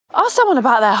Ask someone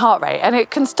about their heart rate and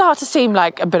it can start to seem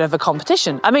like a bit of a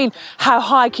competition. I mean, how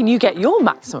high can you get your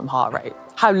maximum heart rate?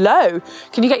 How low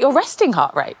can you get your resting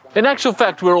heart rate? In actual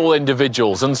fact, we're all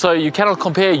individuals, and so you cannot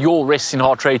compare your resting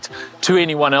heart rate to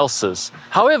anyone else's.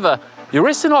 However, your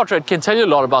resting heart rate can tell you a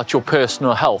lot about your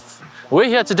personal health. We're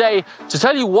here today to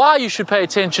tell you why you should pay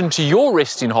attention to your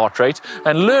resting heart rate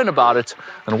and learn about it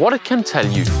and what it can tell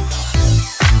you.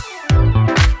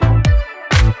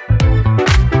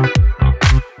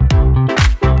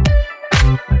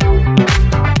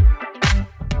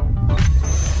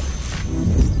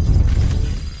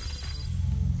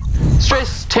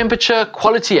 Stress, temperature,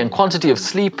 quality and quantity of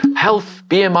sleep, health,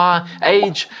 BMI,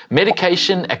 age,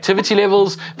 medication, activity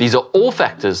levels, these are all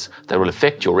factors that will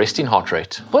affect your resting heart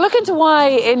rate. We'll look into why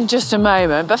in just a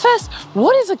moment, but first,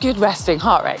 what is a good resting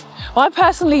heart rate? Well, I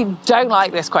personally don't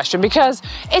like this question because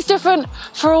it's different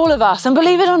for all of us, and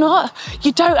believe it or not,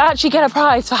 you don't actually get a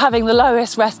prize for having the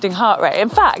lowest resting heart rate. In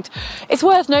fact, it's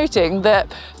worth noting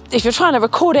that if you're trying to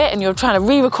record it and you're trying to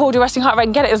re-record your resting heart rate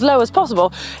and get it as low as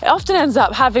possible, it often ends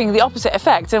up having the opposite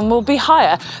effect and will be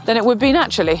higher than it would be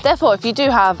naturally. Therefore, if you do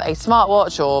have a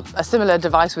smartwatch or a similar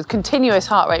device with continuous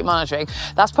heart rate monitoring,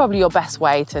 that's probably your best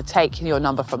way to take your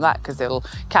number from that, because it'll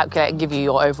calculate and give you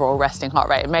your overall resting heart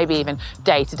rate, and maybe even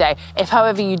day to day. If,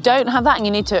 however, you don't have that and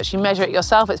you need to actually measure it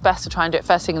yourself, it's best to try and do it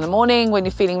first thing in the morning when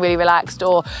you're feeling really relaxed,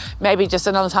 or maybe just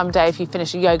another time of day if you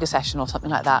finish a yoga session or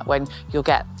something like that, when you'll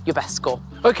get your best score.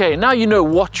 Okay, now you know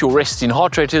what your resting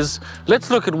heart rate is. Let's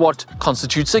look at what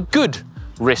constitutes a good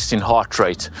resting heart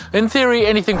rate. In theory,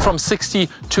 anything from 60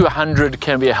 to 100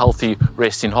 can be a healthy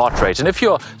resting heart rate. And if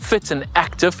you're fit and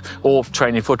active or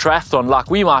training for triathlon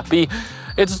like we might be,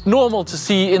 it's normal to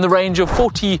see in the range of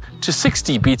 40 to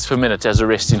 60 beats per minute as a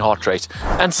resting heart rate.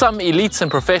 And some elites and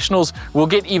professionals will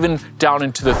get even down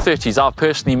into the 30s. I've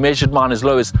personally measured mine as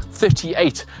low as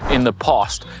 38 in the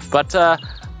past. But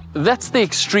that's the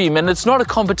extreme, and it's not a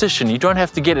competition. You don't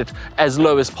have to get it as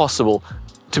low as possible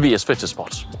to be as fit as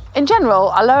possible. In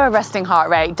general, a lower resting heart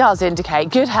rate does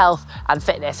indicate good health and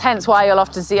fitness, hence why you'll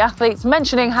often see athletes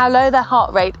mentioning how low their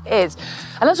heart rate is.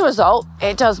 And as a result,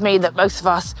 it does mean that most of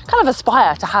us kind of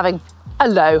aspire to having a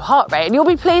low heart rate, and you'll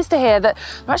be pleased to hear that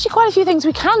there are actually quite a few things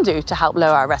we can do to help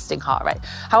lower our resting heart rate.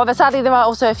 However, sadly, there are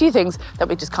also a few things that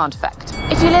we just can't affect.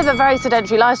 If you live a very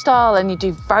sedentary lifestyle and you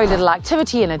do very little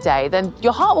activity in a day, then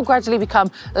your heart will gradually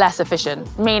become less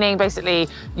efficient, meaning basically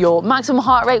your maximum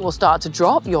heart rate will start to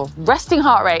drop, your resting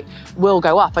heart rate will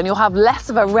go up, and you'll have less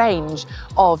of a range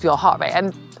of your heart rate.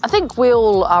 And I think we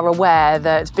all are aware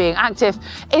that being active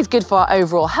is good for our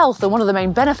overall health, and one of the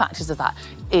main benefactors of that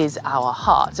is our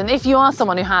heart. And if you are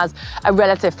someone who has a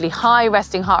relatively high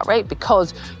resting heart rate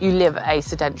because you live a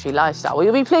sedentary lifestyle, well,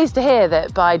 you'll be pleased to hear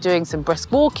that by doing some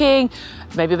brisk walking,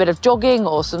 maybe a bit of jogging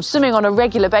or some swimming on a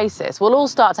regular basis, will all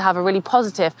start to have a really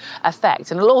positive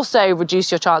effect, and it'll also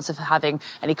reduce your chance of having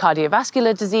any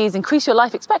cardiovascular disease, increase your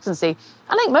life expectancy, and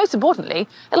I think most importantly,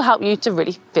 it'll help you to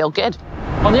really feel good.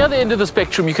 On the other end of the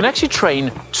spectrum, you can actually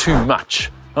train too much.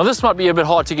 Now, this might be a bit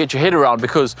hard to get your head around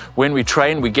because when we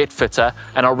train, we get fitter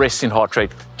and our resting heart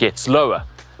rate gets lower.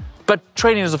 But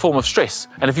training is a form of stress,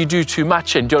 and if you do too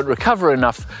much and don't recover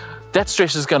enough, that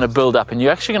stress is going to build up, and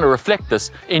you're actually going to reflect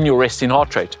this in your resting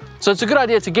heart rate. So it's a good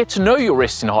idea to get to know your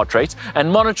resting heart rate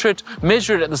and monitor it,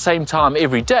 measure it at the same time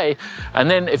every day, and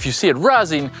then if you see it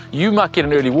rising, you might get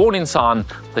an early warning sign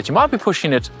that you might be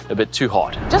pushing it a bit too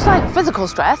hard. Just like physical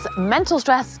stress, mental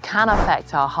stress can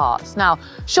affect our hearts. Now,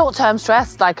 short-term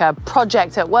stress like a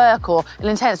project at work or an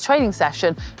intense training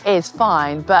session is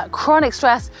fine, but chronic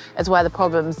stress is where the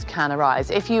problems can arise.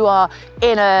 If you are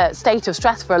in a state of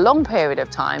stress for a long period of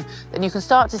time, then you can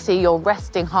start to see your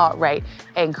resting heart rate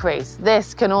increase.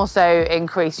 This can also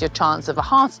increase your chance of a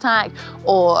heart attack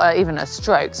or even a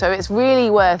stroke. So it's really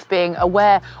worth being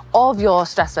aware of your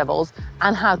stress levels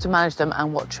and how to manage them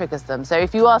and what triggers them. So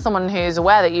if you are someone who's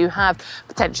aware that you have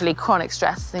potentially chronic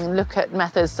stress, then look at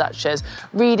methods such as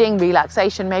reading,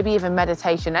 relaxation, maybe even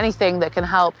meditation, anything that can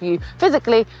help you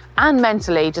physically and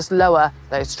mentally just lower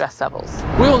those stress levels.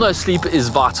 We all know sleep is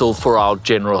vital for our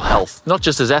general health, not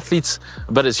just as athletes,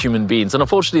 but as human beings. And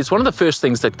unfortunately, it's one of the first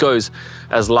things that goes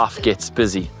as life gets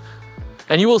busy.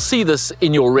 And you will see this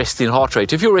in your resting heart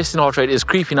rate. If your resting heart rate is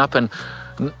creeping up and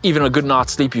even a good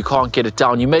night's sleep, you can't get it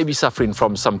down, you may be suffering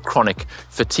from some chronic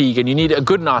fatigue and you need a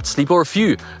good night's sleep or a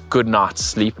few good nights'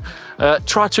 sleep.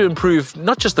 Try to improve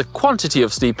not just the quantity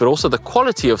of sleep, but also the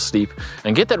quality of sleep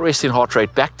and get that resting heart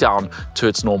rate back down to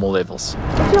its normal levels.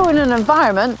 If you're in an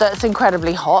environment that's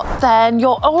incredibly hot, then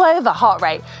your all-over heart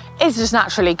rate is just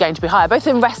naturally going to be higher, both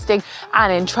in resting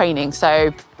and in training.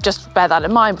 So just bear that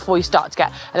in mind before you start to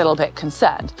get a little bit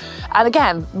concerned. And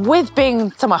again, with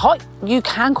being somewhere hot, you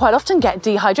can quite often get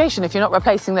dehydration if you're not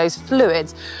replacing those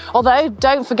fluids. Although,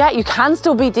 don't forget, you can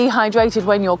still be dehydrated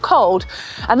when you're cold,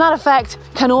 and that effect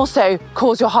can also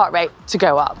cause your heart rate to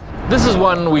go up. This is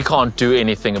one we can't do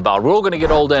anything about. We're all going to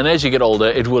get older, and as you get older,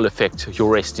 it will affect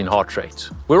your resting heart rate.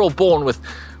 We're all born with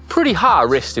pretty high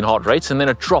resting heart rates, and then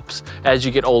it drops as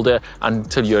you get older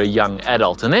until you're a young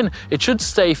adult. And then it should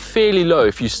stay fairly low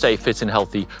if you stay fit and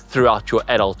healthy throughout your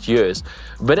adult years.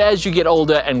 But as you get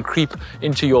older and creep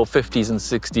into your 50s and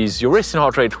 60s, your resting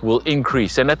heart rate will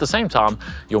increase, and at the same time,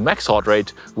 your max heart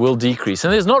rate will decrease.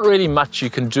 And there's not really much you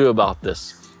can do about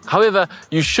this. However,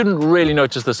 you shouldn't really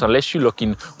notice this unless you're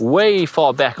looking way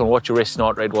far back on what your resting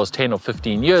heart rate was 10 or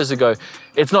 15 years ago.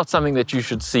 It's not something that you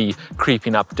should see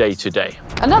creeping up day to day.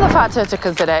 Another factor to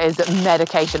consider is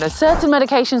medication, as certain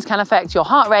medications can affect your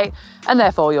heart rate and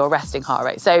therefore your resting heart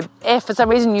rate. So if for some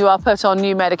reason you are put on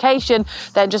new medication,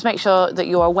 then just make sure that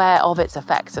you're aware of its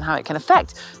effects and how it can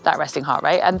affect that resting heart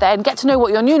rate, and then get to know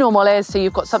what your new normal is so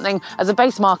you've got something as a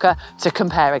base marker to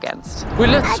compare against. We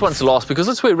left this one to last because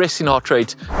that's where resting heart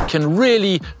rate can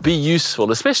really be useful,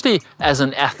 especially as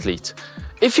an athlete.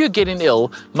 If you're getting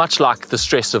ill, much like the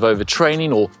stress of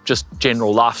overtraining or just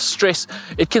general life stress,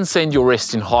 it can send your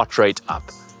resting heart rate up.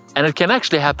 And it can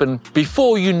actually happen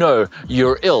before you know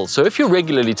you're ill. So if you're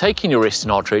regularly taking your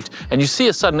resting heart rate and you see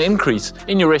a sudden increase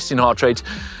in your resting heart rate,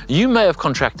 you may have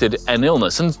contracted an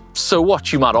illness. And so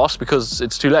what, you might ask, because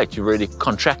it's too late, you've already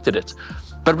contracted it.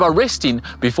 But by resting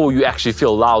before you actually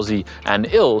feel lousy and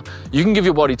ill, you can give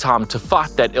your body time to fight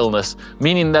that illness,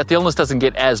 meaning that the illness doesn't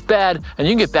get as bad and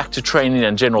you can get back to training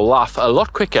and general life a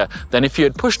lot quicker than if you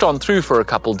had pushed on through for a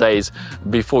couple days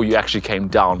before you actually came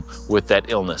down with that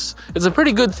illness. It's a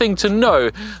pretty good thing to know,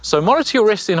 so monitor your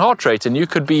resting heart rate and you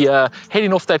could be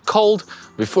heading off that cold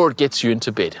before it gets you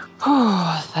into bed.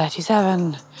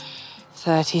 37,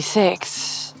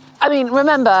 36. I mean,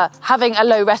 remember, having a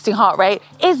low resting heart rate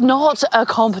is not a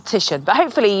competition, but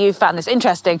hopefully you found this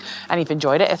interesting and you've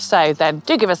enjoyed it. If so, then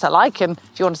do give us a like, and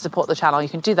if you want to support the channel, you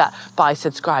can do that by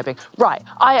subscribing. Right,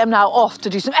 I am now off to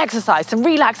do some exercise, some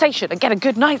relaxation, and get a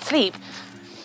good night's sleep.